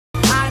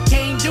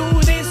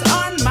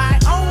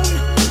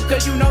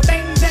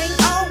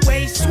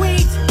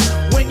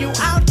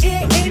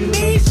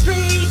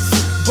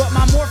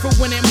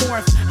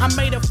earth. I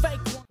made a fake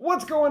one.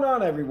 What's going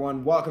on,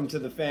 everyone? Welcome to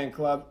the fan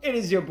club. It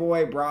is your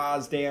boy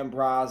Dan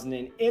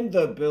Brosnan in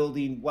the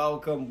building.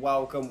 Welcome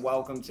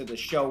to the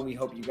show. We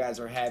hope you guys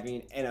are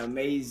having an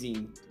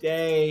amazing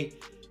day.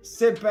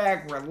 Sit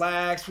back,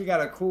 relax. We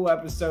got a cool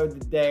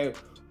episode today.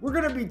 We're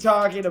gonna be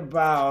talking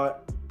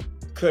about,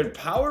 could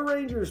Power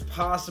Rangers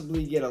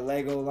possibly get a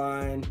Lego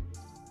line?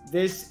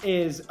 This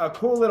is a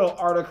cool little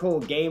article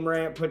Game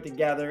Rant put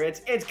together.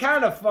 It's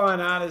kind of fun,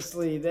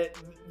 honestly.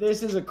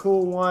 This is a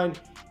cool one.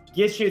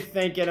 Gets you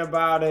thinking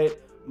about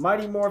it.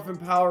 Mighty Morphin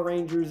Power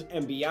Rangers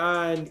and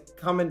beyond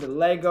coming to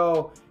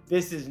Lego.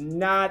 This is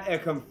not a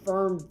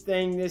confirmed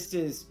thing. This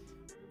is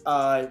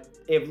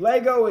if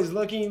Lego is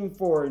looking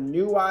for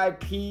new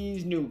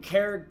IPs, new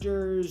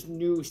characters,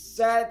 new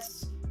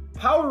sets,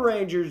 Power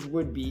Rangers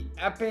would be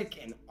epic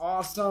and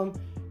awesome.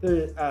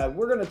 We're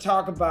going to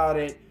talk about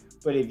it.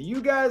 But if you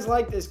guys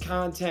like this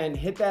content,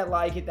 hit that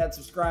like, hit that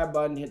subscribe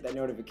button, hit that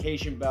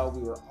notification bell.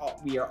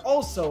 We are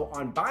also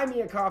on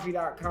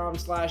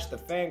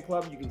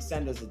buymeacoffee.com/thefanclub. You can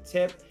send us a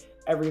tip.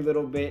 Every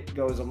little bit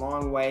goes a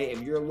long way.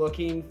 If you're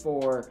looking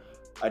for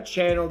a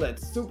channel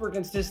that's super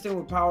consistent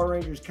with Power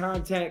Rangers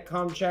content,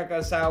 come check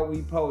us out.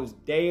 We post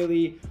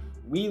daily.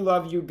 We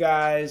love you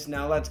guys.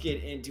 Now let's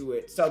get into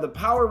it. So the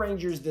Power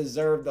Rangers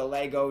deserve the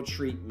Lego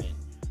treatment.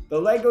 The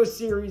LEGO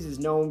series is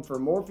known for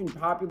morphing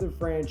popular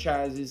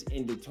franchises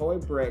into toy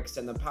bricks,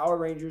 and the Power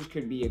Rangers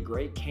could be a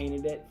great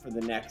candidate for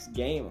the next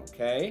game,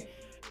 okay?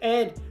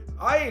 And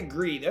I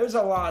agree, there's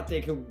a lot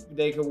they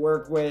could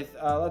work with.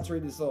 Let's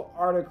read this little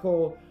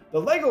article. The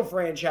LEGO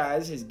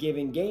franchise has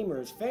given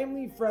gamers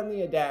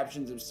family-friendly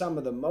adaptations of some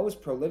of the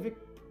most prolific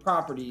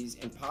properties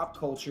in pop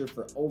culture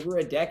for over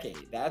a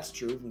decade. That's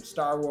true, from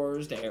Star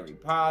Wars to Harry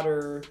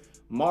Potter,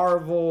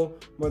 Marvel.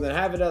 More than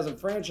half a dozen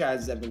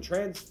franchises have been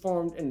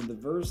transformed into the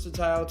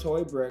versatile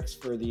toy bricks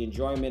for the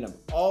enjoyment of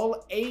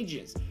all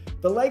ages.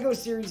 The LEGO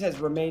series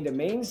has remained a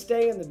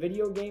mainstay in the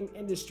video game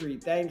industry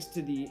thanks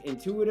to the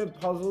intuitive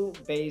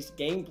puzzle-based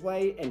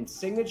gameplay and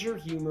signature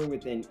humor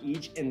within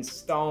each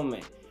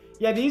installment.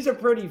 Yeah, these are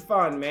pretty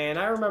fun, man.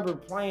 I remember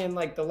playing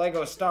like the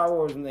LEGO Star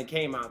Wars when they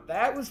came out.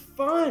 That was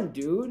fun,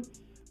 dude.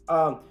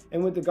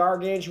 And with the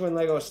gargantuan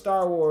LEGO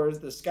Star Wars,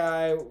 the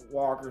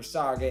Skywalker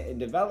saga in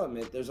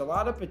development, there's a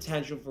lot of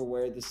potential for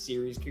where the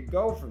series could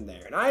go from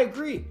there. And I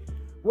agree.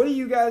 What are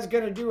you guys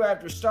going to do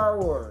after Star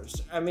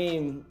Wars? I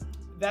mean,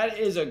 that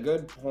is a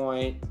good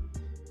point.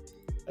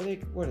 I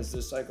think, what is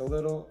this, like a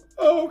little...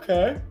 Oh,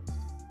 okay.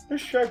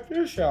 Let's check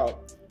this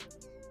out.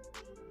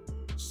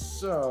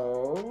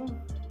 So...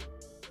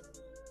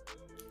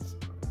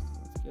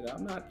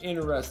 I'm not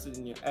interested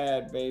in your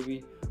ad,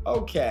 baby.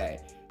 Okay.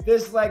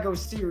 This LEGO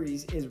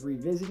series is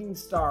revisiting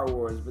Star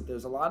Wars, but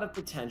there's a lot of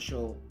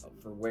potential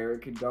for where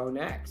it could go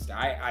next.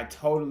 I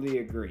totally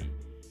agree.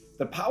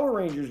 The Power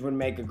Rangers would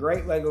make a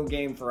great LEGO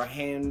game for a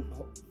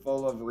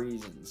handful of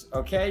reasons.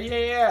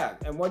 Okay, yeah.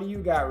 And what do you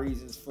got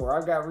reasons for?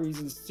 I've got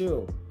reasons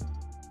too.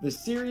 The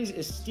series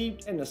is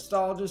steeped in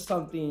nostalgia,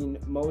 something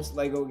most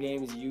LEGO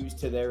games use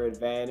to their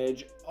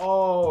advantage.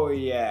 Oh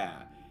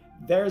yeah.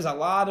 There's a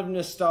lot of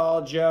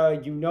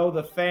nostalgia. You know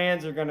the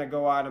fans are going to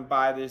go out and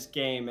buy this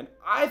game. And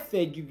I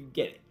think you could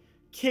get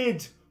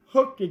kids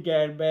hooked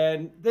again,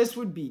 man. This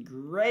would be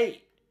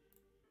great.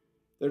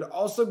 There'd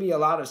also be a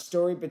lot of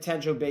story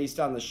potential based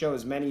on the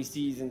show's many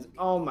seasons.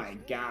 Oh my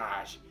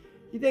gosh.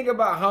 You think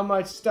about how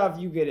much stuff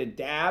you could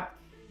adapt.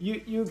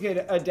 You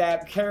could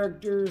adapt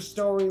characters,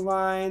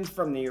 storylines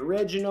from the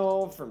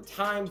original, from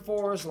Time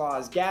Force,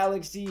 Lost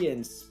Galaxy,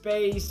 and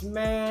space,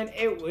 man.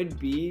 It would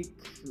be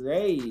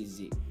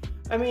crazy.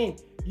 I mean,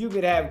 you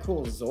could have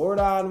cool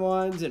Zordon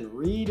ones and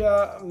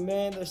Rita.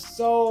 Man, there's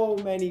so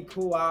many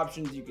cool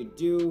options you could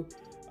do.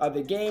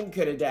 The game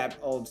could adapt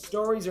old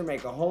stories or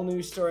make a whole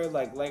new story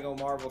like Lego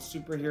Marvel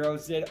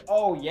Superheroes did.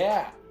 Oh,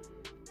 yeah.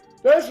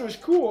 That's what's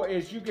cool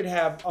is you could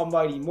have a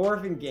Mighty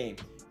Morphin game.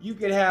 You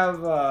could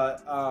have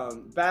a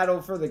Battle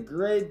for the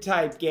Grid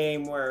type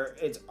game where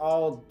it's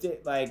all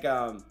like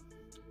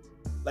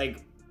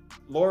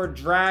Lord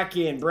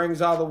Draken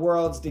brings all the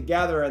worlds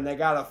together and they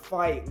gotta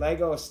fight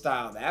Lego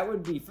style. That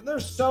would be fun.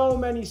 There's so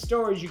many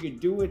stories you could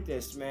do with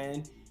this,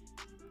 man.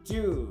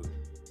 Dude,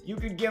 you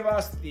could give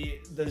us the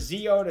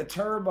Zeo to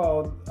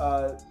Turbo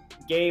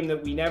game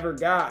that we never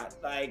got.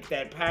 Like,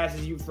 that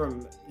passes you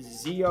from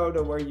Zeo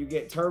to where you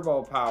get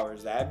turbo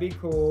powers. That'd be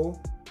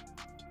cool.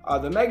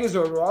 The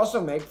Megazord will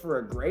also make for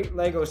a great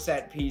Lego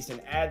set piece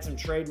and add some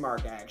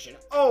trademark action.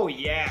 Oh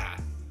yeah,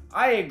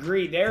 I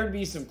agree. There would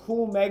be some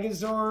cool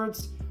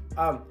Megazords.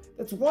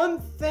 That's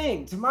one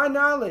thing, to my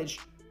knowledge,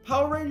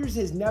 Power Rangers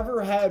has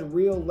never had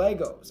real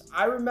Legos.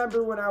 I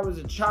remember when I was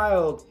a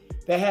child,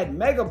 they had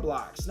Mega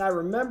Blocks, and I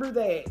remember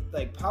they,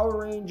 like,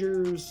 Power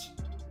Rangers,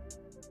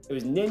 it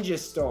was Ninja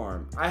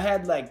Storm. I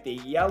had, like, the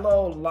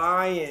yellow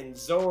lion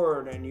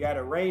Zord, and you had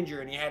a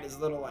Ranger, and you had his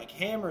little, like,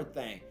 hammer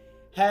thing.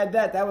 Had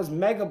that. That was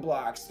Mega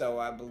Blocks, though,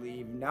 I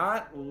believe,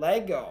 not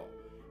Lego.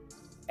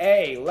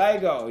 Hey,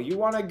 Lego, you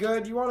want a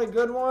good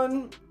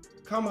one?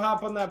 Come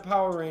hop on that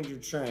Power Ranger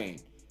train.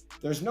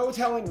 There's no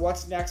telling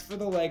what's next for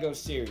the Lego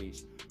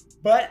series.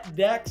 But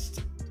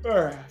next,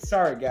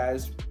 Sorry,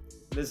 guys.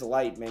 This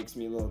light makes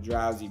me a little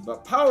drowsy,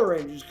 but Power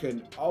Rangers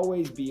could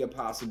always be a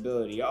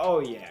possibility. Oh,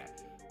 yeah.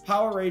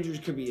 Power Rangers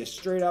could be a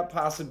straight up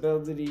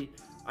possibility.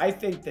 I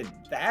think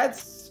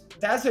that's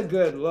a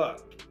good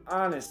look,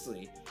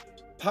 honestly.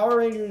 Power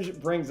Rangers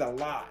brings a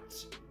lot.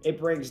 It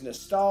brings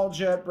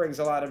nostalgia, it brings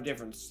a lot of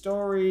different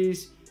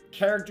stories,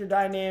 character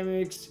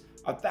dynamics,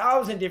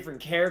 1,000 different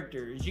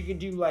characters. You could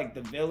do like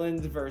the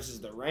villains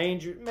versus the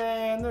Rangers.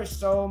 Man, there's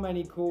so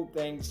many cool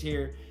things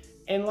here.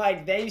 And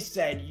like they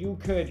said, you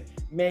could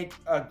make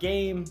a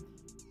game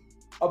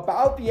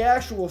about the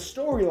actual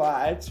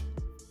storylines,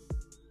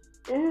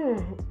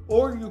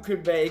 or you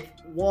could make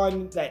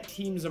one that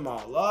teams them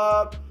all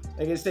up.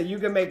 Like I said, you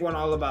can make one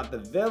all about the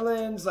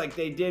villains like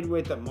they did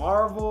with the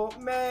Marvel.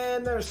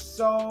 Man, there's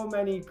so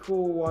many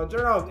cool ones.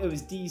 Or no, it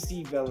was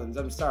DC villains.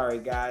 I'm sorry,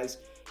 guys.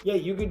 Yeah,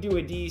 you could do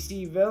a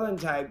DC villain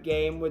type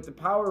game with the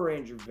Power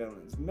Ranger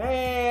villains.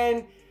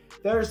 Man,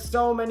 there's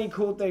so many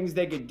cool things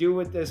they could do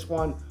with this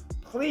one.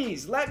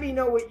 Please let me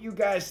know what you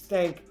guys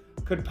think.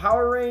 Could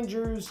Power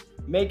Rangers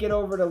make it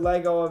over to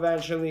Lego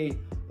eventually?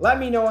 Let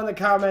me know in the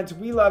comments.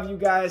 We love you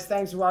guys.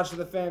 Thanks for watching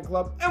the fan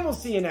club, and we'll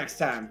see you next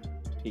time.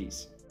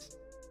 Peace.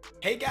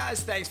 Hey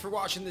guys, thanks for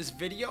watching this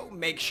video.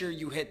 Make sure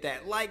you hit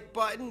that like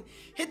button,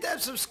 hit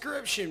that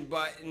subscription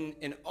button,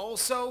 and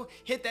also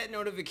hit that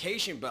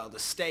notification bell to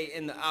stay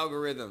in the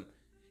algorithm.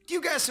 Do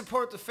you guys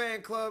support the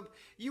fan club?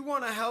 You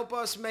want to help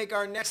us make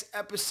our next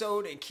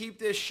episode and keep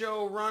this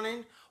show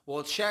running?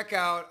 Well, check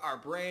out our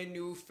brand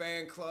new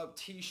fan club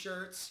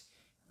t-shirts.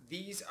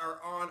 These are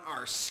on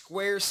our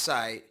Square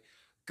site.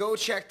 Go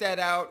check that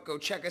out. Go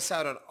check us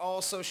out on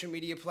all social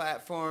media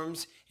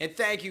platforms. And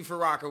thank you for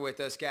rocking with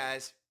us,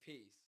 guys.